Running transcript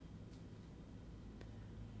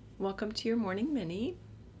Welcome to your morning mini,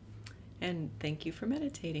 and thank you for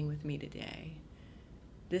meditating with me today.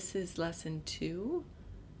 This is lesson 2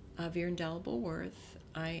 of Your Indelible Worth.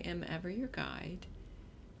 I am ever your guide,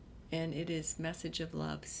 and it is Message of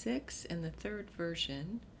Love 6 and the third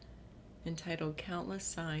version, entitled Countless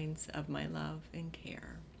Signs of My Love and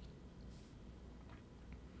Care.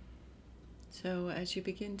 So as you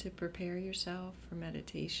begin to prepare yourself for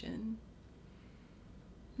meditation,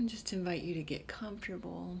 I just invite you to get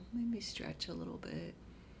comfortable, maybe stretch a little bit,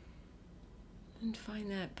 and find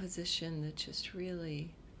that position that just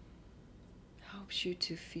really helps you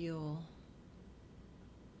to feel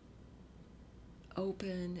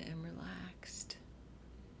open and relaxed.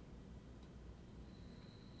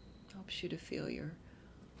 Helps you to feel your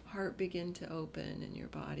heart begin to open and your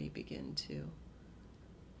body begin to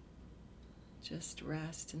just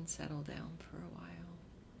rest and settle down for a while.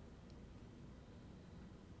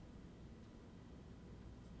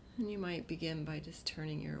 And you might begin by just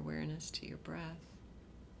turning your awareness to your breath.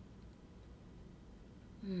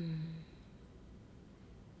 And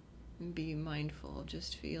be mindful of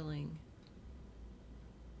just feeling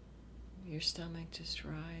your stomach just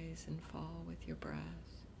rise and fall with your breath.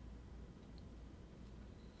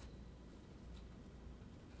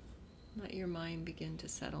 Let your mind begin to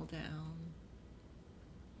settle down.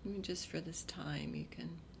 I mean, just for this time, you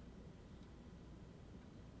can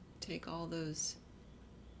take all those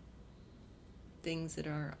things that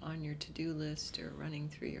are on your to-do list or running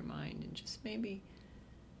through your mind and just maybe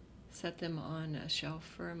set them on a shelf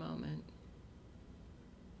for a moment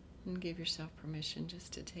and give yourself permission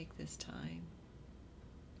just to take this time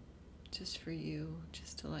just for you,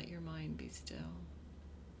 just to let your mind be still.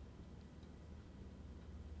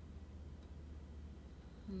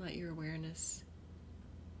 And let your awareness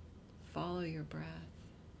follow your breath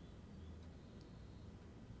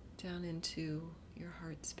down into your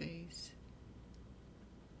heart space,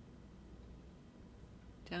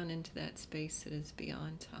 down into that space that is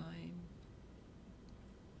beyond time,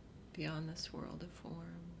 beyond this world of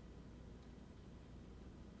form,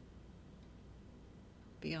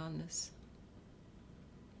 beyond this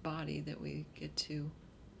body that we get to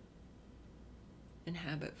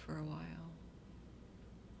inhabit for a while.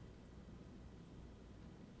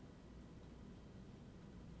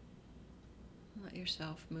 Let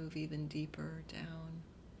yourself move even deeper down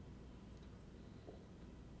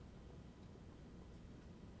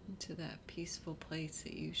into that peaceful place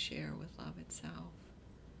that you share with love itself,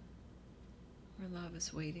 where love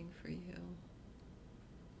is waiting for you.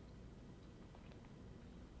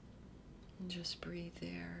 And just breathe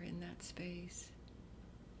there in that space.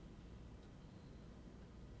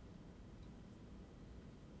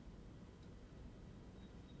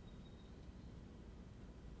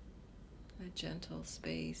 A gentle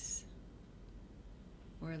space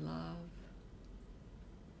where love,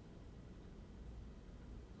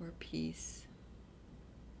 where peace,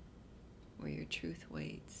 where your truth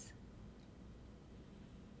waits.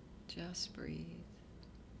 Just breathe.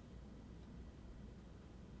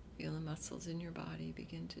 Feel the muscles in your body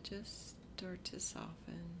begin to just start to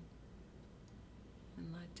soften and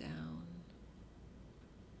let down.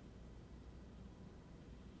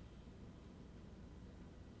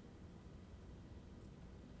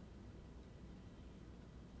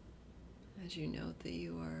 As you note that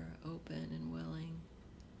you are open and willing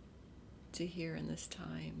to hear in this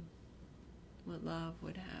time what love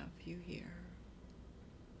would have you hear.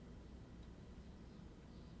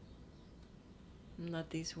 And let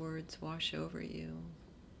these words wash over you.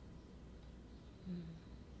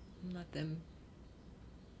 And let them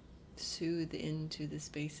soothe into the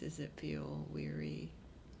spaces that feel weary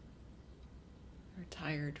or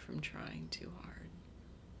tired from trying too hard.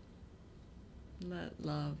 Let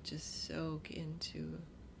love just soak into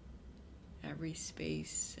every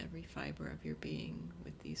space, every fiber of your being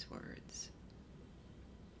with these words.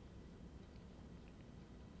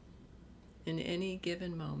 In any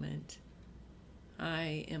given moment,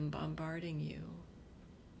 I am bombarding you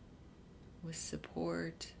with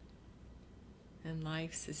support and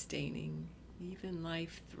life-sustaining, even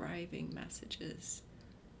life-thriving messages,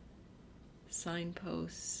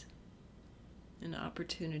 signposts, and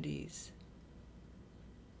opportunities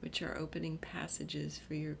which are opening passages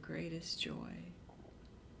for your greatest joy,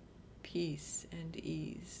 peace, and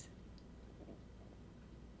ease.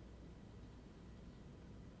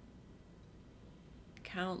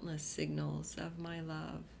 Countless signals of my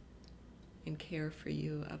love and care for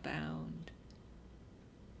you abound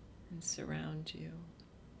and surround you.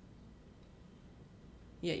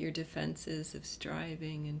 Yet your defenses of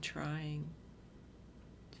striving and trying,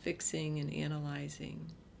 fixing and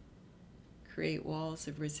analyzing, create walls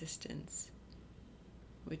of resistance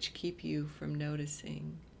which keep you from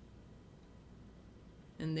noticing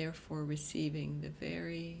and therefore receiving the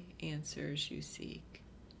very answers you seek.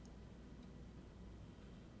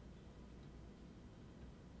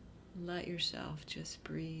 Let yourself just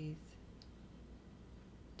breathe.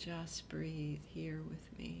 Just breathe here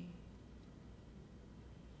with me.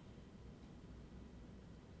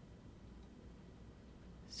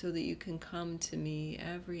 So that you can come to me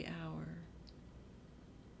every hour,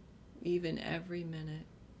 even every minute,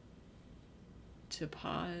 to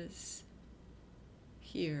pause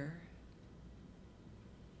here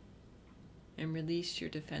and release your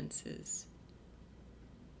defenses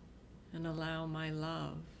and allow my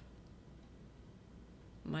love,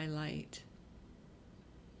 my light,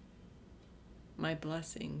 my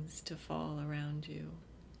blessings to fall around you.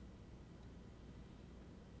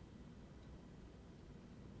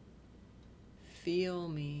 Feel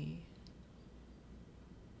me.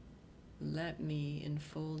 Let me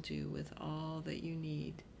enfold you with all that you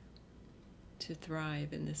need to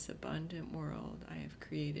thrive in this abundant world I have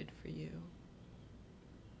created for you.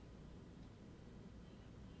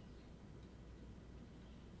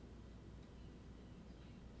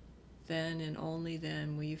 Then and only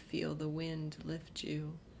then will you feel the wind lift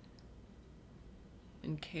you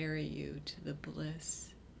and carry you to the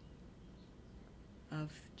bliss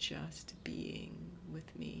of just being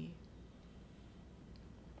with me.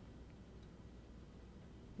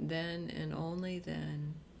 Then and only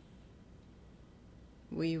then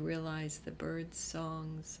will you realize the birds'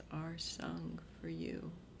 songs are sung for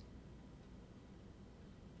you.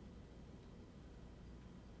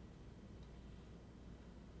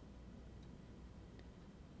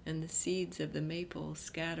 And the seeds of the maple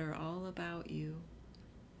scatter all about you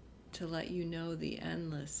to let you know the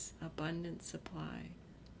endless, abundant supply,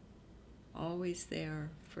 always there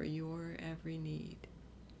for your every need,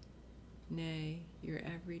 nay, your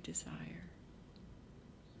every desire,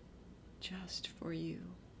 just for you.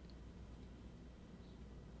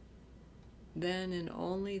 Then and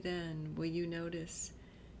only then will you notice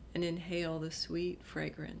and inhale the sweet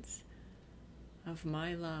fragrance of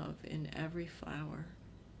my love in every flower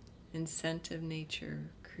and scent of nature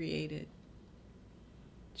created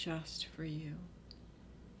just for you.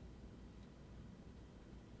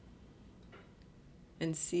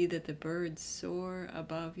 And see that the birds soar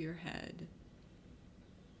above your head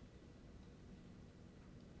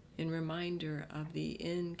in reminder of the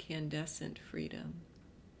incandescent freedom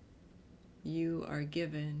you are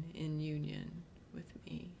given in union with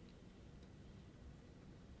me.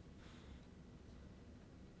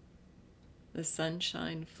 The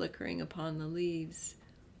sunshine flickering upon the leaves,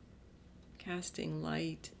 casting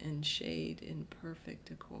light and shade in perfect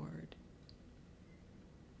accord.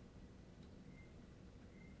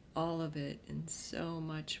 All of it and so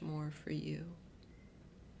much more for you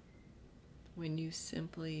when you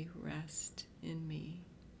simply rest in me.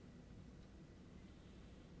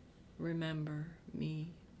 Remember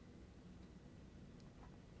me.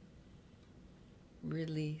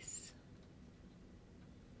 Release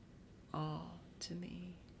all to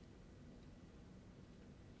me.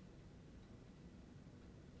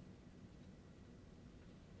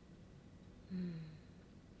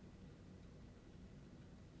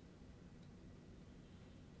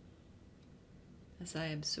 As I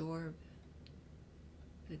absorb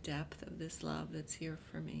the depth of this love that's here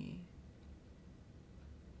for me,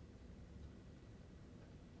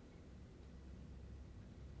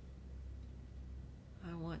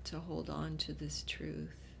 I want to hold on to this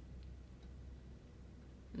truth.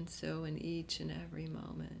 And so in each and every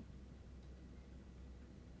moment,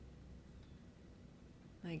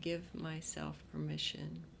 I give myself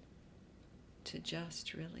permission to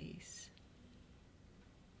just release,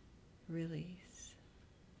 release,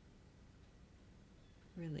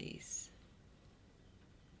 release,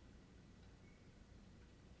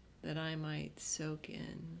 that I might soak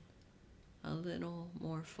in a little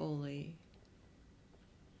more fully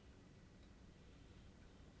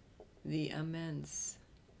the immense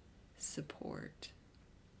support,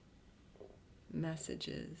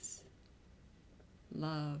 messages,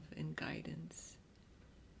 love and guidance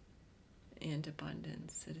and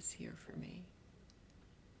abundance that is here for me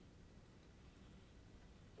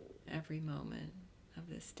every moment of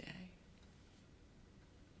this day.